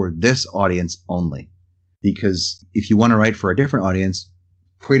is for this audience only. Because if you want to write for a different audience,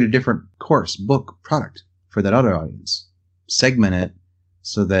 create a different course, book, product for that other audience. Segment it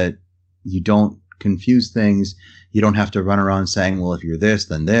so that you don't confuse things. You don't have to run around saying, well, if you're this,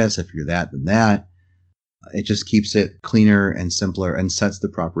 then this. If you're that, then that. It just keeps it cleaner and simpler and sets the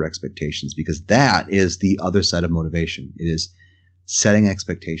proper expectations, because that is the other side of motivation. It is setting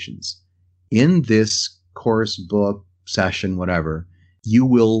expectations. In this course, book, session, whatever, you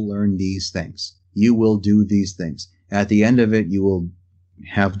will learn these things. You will do these things. At the end of it, you will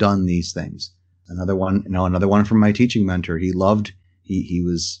have done these things. Another one from my teaching mentor. He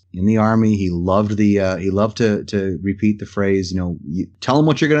was in the Army. He loved to repeat the phrase, you tell him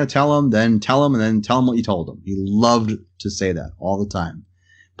what you're going to tell him, then tell him, and then tell him what you told him. He loved to say that all the time.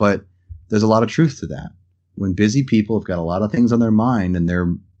 But there's a lot of truth to that. When busy people have got a lot of things on their mind and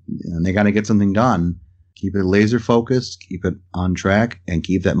they got to get something done, keep it laser focused, keep it on track, and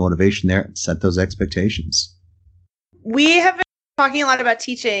keep that motivation there and set those expectations. We have been talking a lot about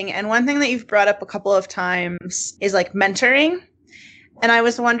teaching, and one thing that you've brought up a couple of times is like mentoring. And I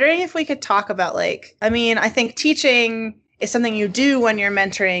was wondering if we could talk about I think teaching is something you do when you're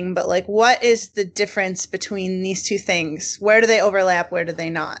mentoring, but what is the difference between these two things? Where do they overlap? Where do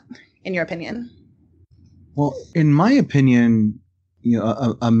they not, in your opinion? Well, in my opinion,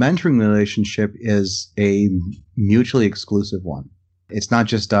 a mentoring relationship is a mutually exclusive one. It's not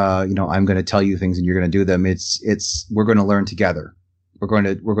just, I'm going to tell you things and you're going to do them. It's we're going to learn together. We're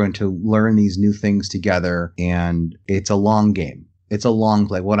going to learn these new things together, and it's a long game. It's a long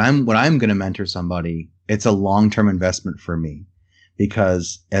play. When I'm going to mentor somebody, it's a long-term investment for me,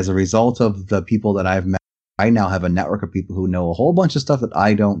 because as a result of the people that I've met, I now have a network of people who know a whole bunch of stuff that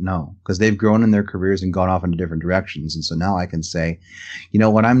I don't know, because they've grown in their careers and gone off into different directions. And so now I can say,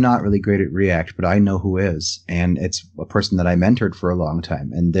 I'm not really great at React, but I know who is. And it's a person that I mentored for a long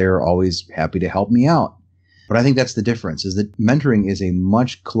time, and they're always happy to help me out. But I think that's the difference, is that mentoring is a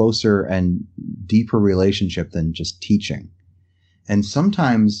much closer and deeper relationship than just teaching. And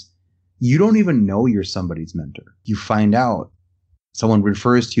sometimes you don't even know you're somebody's mentor. You find out someone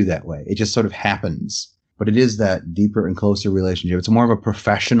refers to you that way. It just sort of happens. But it is that deeper and closer relationship. It's more of a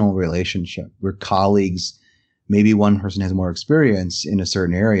professional relationship. We're colleagues. Maybe one person has more experience in a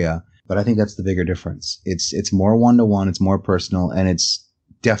certain area, but I think that's the bigger difference. It's more one-to-one, it's more personal, and it's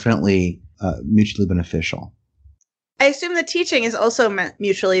definitely mutually beneficial. I assume the teaching is also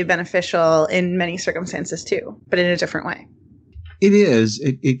mutually beneficial in many circumstances too, but in a different way. It is.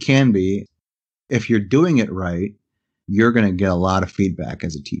 It can be. If you're doing it right, you're going to get a lot of feedback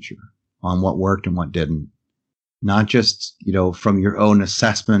as a teacher on what worked and what didn't. Not just, from your own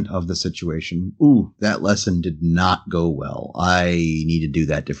assessment of the situation. Ooh, that lesson did not go well. I need to do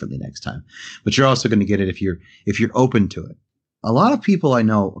that differently next time. But you're also going to get it if you're open to it. A lot of people I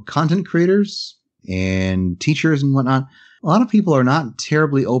know, content creators and teachers and whatnot, a lot of people are not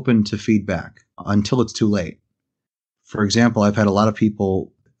terribly open to feedback until it's too late. For example, I've had a lot of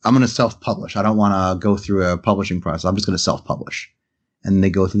people, I'm going to self-publish. I don't want to go through a publishing process. I'm just going to self-publish. And they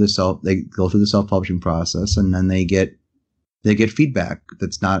go through the self-publishing process, and then they get feedback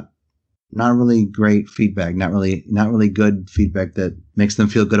that's not really great feedback, not really good feedback that makes them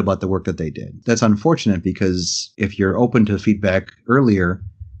feel good about the work that they did. That's unfortunate, because if you're open to feedback earlier,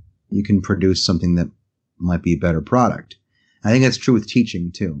 you can produce something that might be a better product. I think that's true with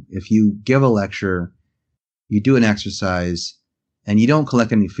teaching too. If you give a lecture, you do an exercise, and you don't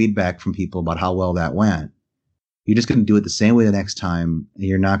collect any feedback from people about how well that went, you're just going to do it the same way the next time, and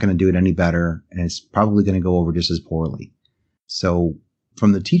you're not going to do it any better, and it's probably going to go over just as poorly. So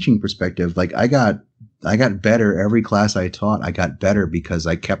from the teaching perspective, like I got better every class I taught. I got better because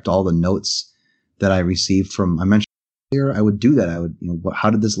I kept all the notes that I received I mentioned earlier, I would do that. I would,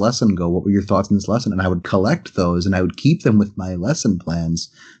 how did this lesson go? What were your thoughts on this lesson? And I would collect those, and I would keep them with my lesson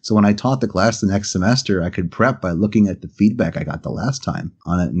plans. So when I taught the class the next semester, I could prep by looking at the feedback I got the last time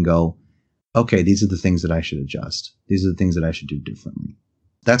on it and go, okay, these are the things that I should adjust. These are the things that I should do differently.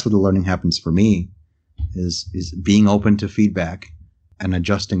 That's where the learning happens for me, is being open to feedback and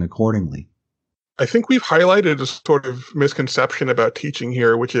adjusting accordingly. I think we've highlighted a sort of misconception about teaching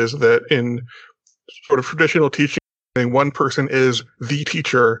here, which is that in sort of traditional teaching, one person is the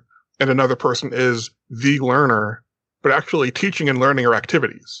teacher and another person is the learner, but actually teaching and learning are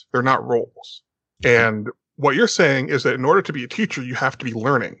activities. They're not roles. And what you're saying is that in order to be a teacher, you have to be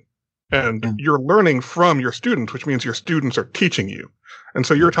learning. And you're learning from your students, which means your students are teaching you. And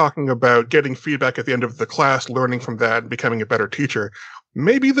so you're talking about getting feedback at the end of the class, learning from that, and becoming a better teacher.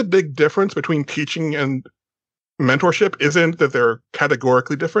 Maybe the big difference between teaching and mentorship isn't that they're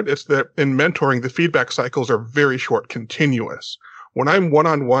categorically different. It's that in mentoring, the feedback cycles are very short, continuous. When I'm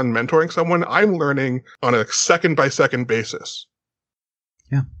one-on-one mentoring someone, I'm learning on a second-by-second basis.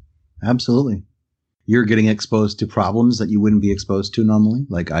 Yeah, absolutely. You're getting exposed to problems that you wouldn't be exposed to normally.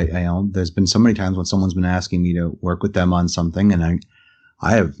 Like I know there's been so many times when someone's been asking me to work with them on something, and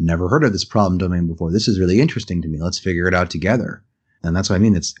I have never heard of this problem domain before. This is really interesting to me. Let's figure it out together. And that's what I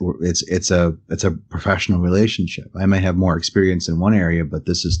mean. It's a professional relationship. I may have more experience in one area, but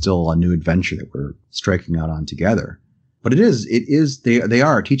this is still a new adventure that we're striking out on together. But they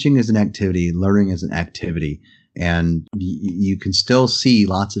are. Teaching is an activity. Learning is an activity. And you can still see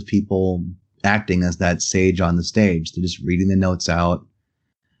lots of people acting as that sage on the stage. They're just reading the notes out,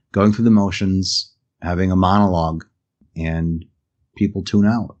 going through the motions, having a monologue, and people tune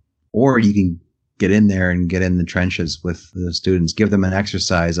out. Or you can get in there and get in the trenches with the students, give them an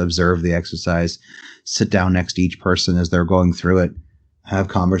exercise, observe the exercise, sit down next to each person as they're going through it, have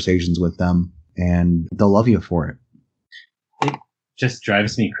conversations with them, and they'll love you for it. It just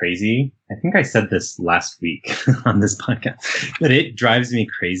drives me crazy. I think I said this last week on this podcast, but it drives me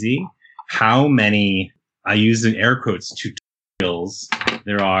crazy how many, I use in air quotes, tutorials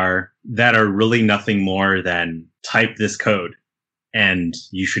there are that are really nothing more than type this code and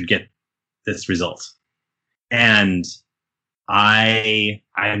you should get this result. And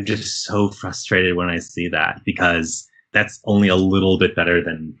I'm just so frustrated when I see that, because that's only a little bit better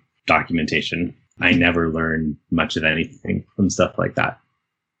than documentation. I never learn much of anything from stuff like that.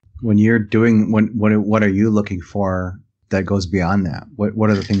 When you're doing, what are you looking for that goes beyond that? What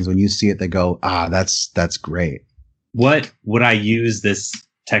are the things when you see it that go, that's great? What would I use this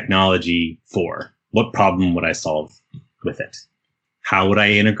technology for? What problem would I solve with it? How would I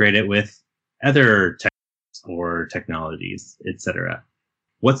integrate it with other technologies or technologies, etc.?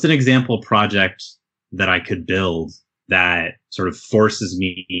 What's an example project that I could build that sort of forces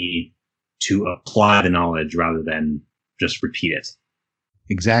me to apply the knowledge rather than just repeat it?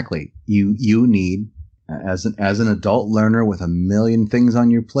 Exactly. You need As an adult learner with a million things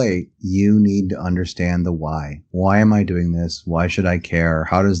on your plate, you need to understand the why. Why am I doing this? Why should I care?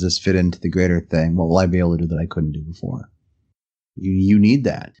 How does this fit into the greater thing? What will I be able to do that I couldn't do before? You need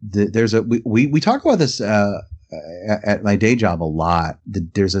that. We talk about this at my day job a lot.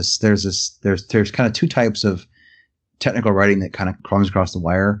 There's kind of two types of technical writing that kind of comes across the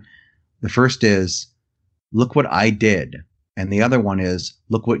wire. The first is, look what I did. And the other one is,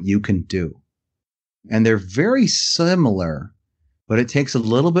 look what you can do. And they're very similar, but it takes a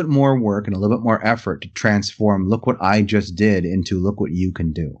little bit more work and a little bit more effort to transform look what I just did into look what you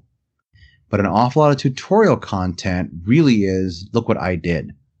can do. But an awful lot of tutorial content really is look what I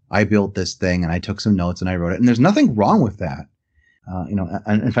did. I built this thing and I took some notes and I wrote it. And there's nothing wrong with that.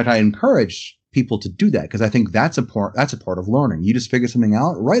 And in fact, I encourage people to do that because I think that's a part of learning. You just figure something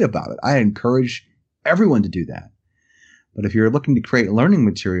out, write about it. I encourage everyone to do that. But if you're looking to create learning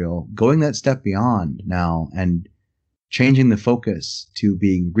material, going that step beyond now and changing the focus to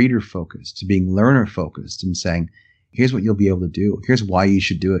being reader focused, to being learner focused and saying, here's what you'll be able to do. Here's why you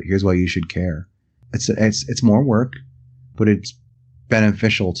should do it. Here's why you should care. It's more work, but it's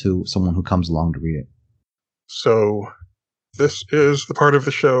beneficial to someone who comes along to read it. So this is the part of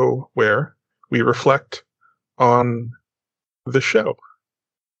the show where we reflect on the show,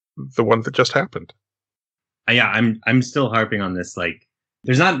 the one that just happened. Yeah, I'm still harping on this. Like,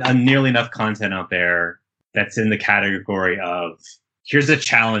 there's not nearly enough content out there that's in the category of here's a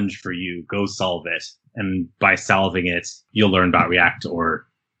challenge for you, go solve it, and by solving it, you'll learn about React or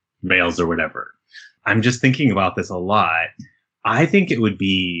Rails or whatever. I'm just thinking about this a lot. I think it would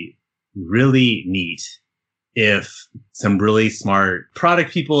be really neat if some really smart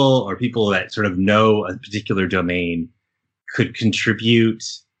product people or people that sort of know a particular domain could contribute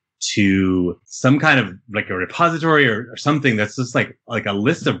to some kind of like a repository or something that's just like a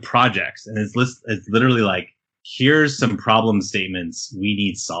list of projects. And it's literally like, here's some problem statements we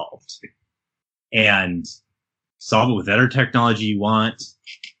need solved, and solve it with whatever technology you want.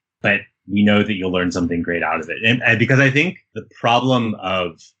 But we know that you'll learn something great out of it. And because I think the problem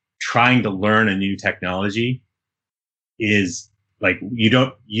of trying to learn a new technology is like, you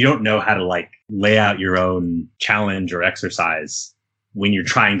don't know how to like lay out your own challenge or exercise when you're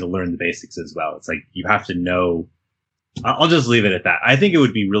trying to learn the basics as well. It's like, you have to know. I'll just leave it at that. I think it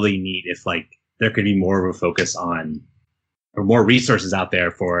would be really neat if like there could be more of a focus on, or more resources out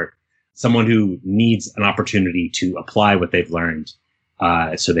there for someone who needs an opportunity to apply what they've learned,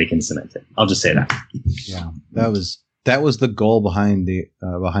 so they can cement it. I'll just say that. Yeah, that was the goal behind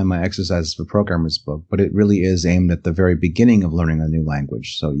my Exercises for Programmers book, but it really is aimed at the very beginning of learning a new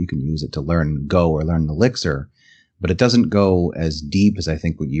language. So you can use it to learn Go or learn Elixir, but it doesn't go as deep as I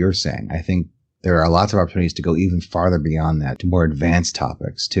think what you're saying. I think there are lots of opportunities to go even farther beyond that to more advanced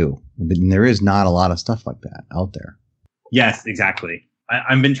topics too. But there is not a lot of stuff like that out there. Yes, exactly.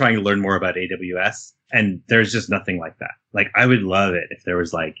 I've been trying to learn more about AWS, and there's just nothing like that. Like, I would love it if there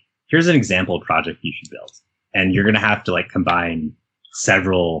was like, here's an example project you should build. And you're going to have to like combine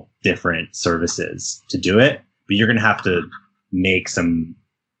several different services to do it, but you're going to have to make some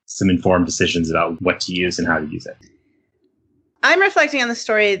informed decisions about what to use and how to use it. I'm reflecting on the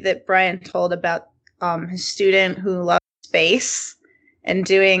story that Brian told about his student who loved space and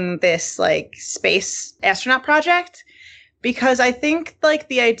doing this like space astronaut project, because I think like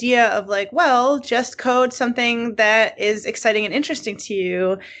the idea of like, well, just code something that is exciting and interesting to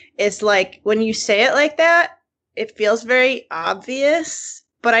you is like, when you say it like that, it feels very obvious,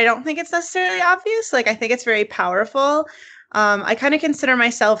 but I don't think it's necessarily obvious. Like, I think it's very powerful. I kind of consider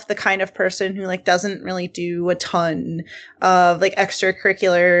myself the kind of person who like doesn't really do a ton of like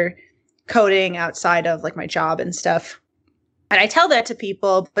extracurricular coding outside of like my job and stuff. And I tell that to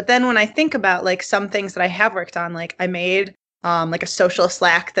people, but then when I think about like some things that I have worked on, like I made like a social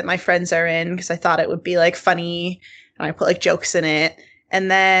Slack that my friends are in because I thought it would be like funny, and I put like jokes in it. And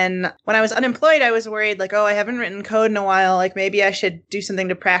then when I was unemployed, I was worried like, oh, I haven't written code in a while. Like maybe I should do something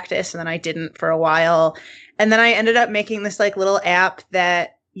to practice. And then I didn't for a while. And then I ended up making this like little app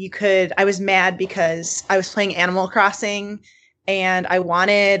that I was mad because I was playing Animal Crossing and I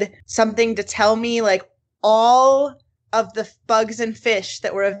wanted something to tell me like all of the bugs and fish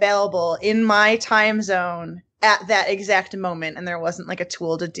that were available in my time zone at that exact moment. And there wasn't like a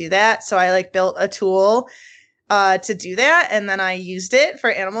tool to do that. So I like built a tool to do that. And then I used it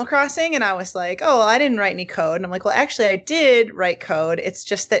for Animal Crossing, and I was like, oh, well, I didn't write any code. And I'm like, well, actually I did write code. It's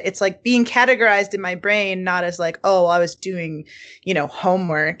just that it's like being categorized in my brain, not as like, oh, I was doing,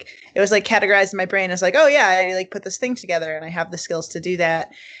 homework. It was like categorized in my brain as like, oh yeah, I like put this thing together and I have the skills to do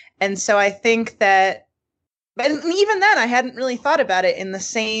that. And so I think that And even then, I hadn't really thought about it in the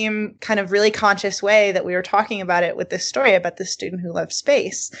same kind of really conscious way that we were talking about it with this story about this student who loved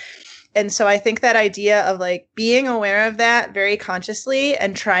space. And so I think that idea of like being aware of that very consciously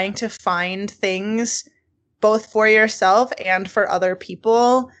and trying to find things both for yourself and for other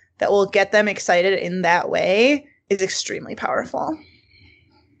people that will get them excited in that way is extremely powerful.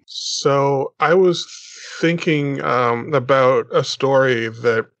 So I was thinking about a story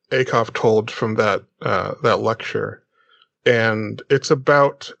that Acuff told from that lecture. And it's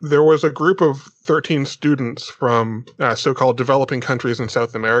about, there was a group of 13 students from so-called developing countries in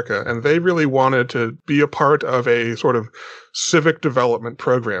South America, and they really wanted to be a part of a sort of civic development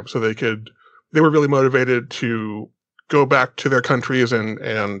program. So they were really motivated to go back to their countries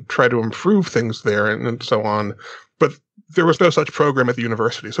and try to improve things there and so on. But there was no such program at the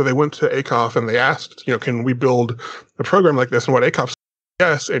university. So they went to Acuff and they asked, can we build a program like this? And what Acuff said,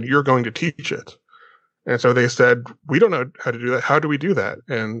 yes, and you're going to teach it. And so they said, we don't know how to do that. How do we do that?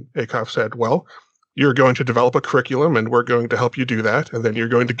 And Acuff said, well, you're going to develop a curriculum and we're going to help you do that. And then you're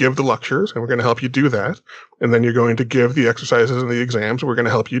going to give the lectures and we're going to help you do that. And then you're going to give the exercises and the exams. And we're going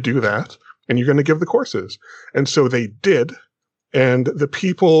to help you do that. And you're going to give the courses. And so they did. And the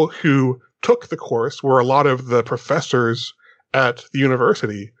people who took the course were a lot of the professors at the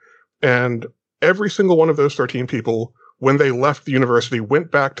university. And every single one of those 13 people, when they left the university,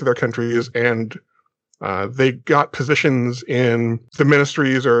 went back to their countries and they got positions in the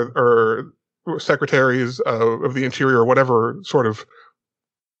ministries or secretaries of the interior or whatever sort of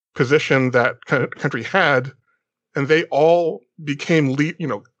position that country had. And they all became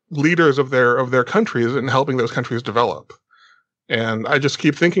leaders of their countries and helping those countries develop. And I just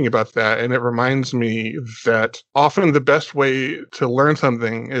keep thinking about that. And it reminds me that often the best way to learn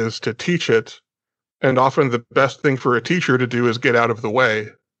something is to teach it. And often the best thing for a teacher to do is get out of the way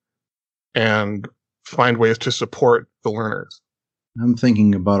and find ways to support the learners. I'm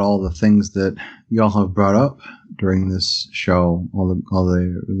thinking about all the things that you all have brought up during this show, all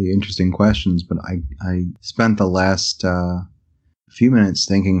the really interesting questions, but I spent the last few minutes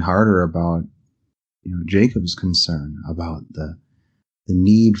thinking harder about Jacob's concern about the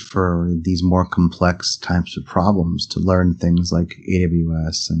need for these more complex types of problems to learn things like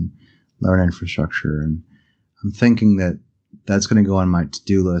AWS and learn infrastructure. And I'm thinking that that's going to go on my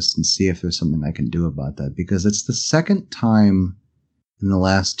to-do list and see if there's something I can do about that, because it's the second time in the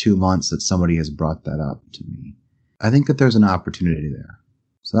last 2 months that somebody has brought that up to me. I think that there's an opportunity there.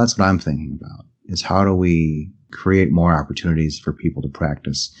 So that's what I'm thinking about, is how do we create more opportunities for people to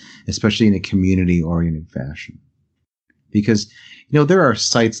practice, especially in a community-oriented fashion. Because, there are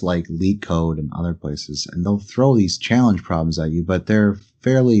sites like LeetCode and other places, and they'll throw these challenge problems at you, but they're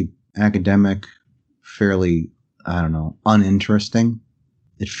fairly academic, fairly, uninteresting.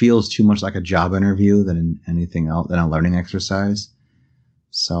 It feels too much like a job interview than anything else, than a learning exercise.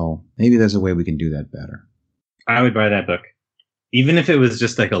 So maybe there's a way we can do that better. I would buy that book. Even if it was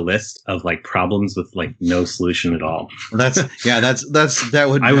just like a list of like problems with like no solution at all. That's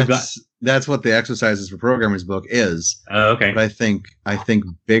what the Exercises for Programmers book is. Oh, okay. But I think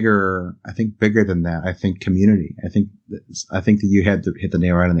bigger than that. I think community. I think that you had to hit the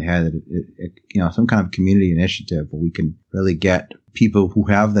nail right on the head. That some kind of community initiative where we can really get people who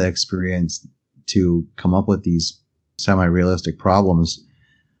have that experience to come up with these semi-realistic problems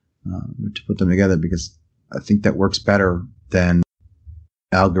to put them together, because I think that works better than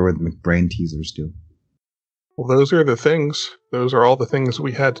algorithmic brain teasers do. Well, those are the things. Those are all the things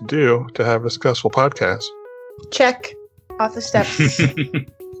we had to do to have a successful podcast. Check off the steps.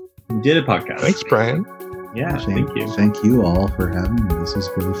 We did a podcast. Thanks, Brian. Yeah, thank you. Thank you all for having me. This was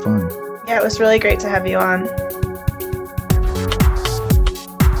really fun. Yeah, it was really great to have you on.